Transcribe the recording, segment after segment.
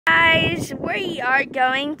guys, we are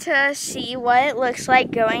going to see what it looks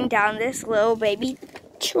like going down this little baby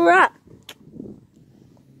truck.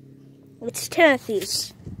 It's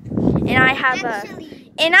Timothy's, and I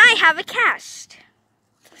have a cast.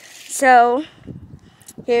 So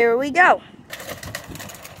here we go.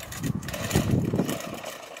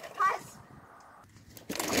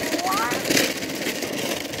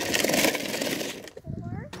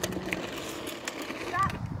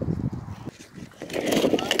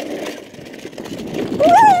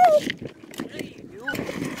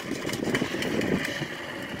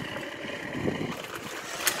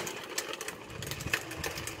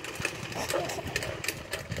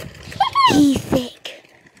 He's sick.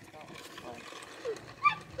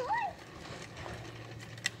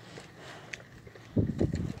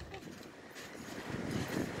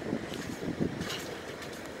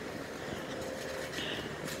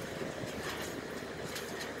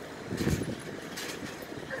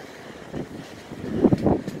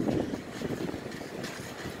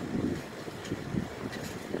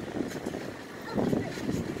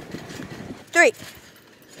 Three.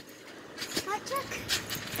 What trick?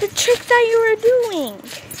 The trick that you were doing.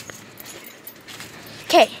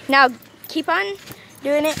 Okay, now keep on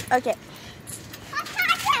doing it. Okay.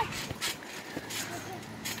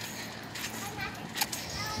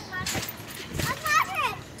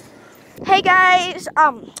 Hey guys,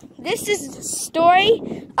 this is the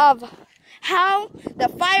story of how the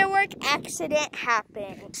firework accident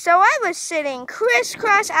happened. So I was sitting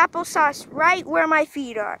crisscross applesauce right where my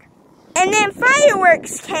feet are. And then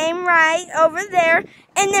fireworks came right over there,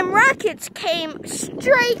 and then rockets came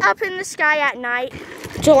straight up in the sky at night,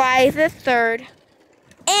 July the 3rd.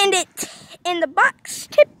 And the box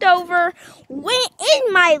tipped over, went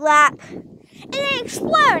in my lap, and it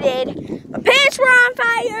exploded. My pants were on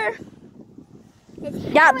fire.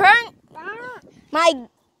 Got burnt. My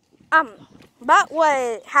butt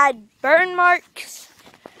had burn marks.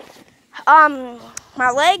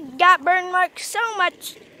 My leg got burn marks so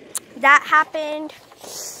much. That happened,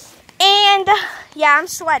 and yeah, I'm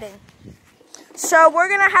sweating. So we're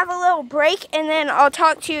gonna have a little break, and then I'll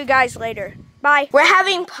talk to you guys later. Bye. We're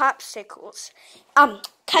having popsicles,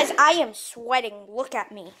 cause I am sweating. Look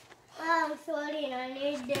at me. I'm sweating. I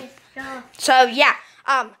need this stuff. So yeah,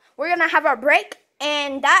 we're gonna have our break,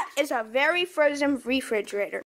 and that is a very frozen refrigerator.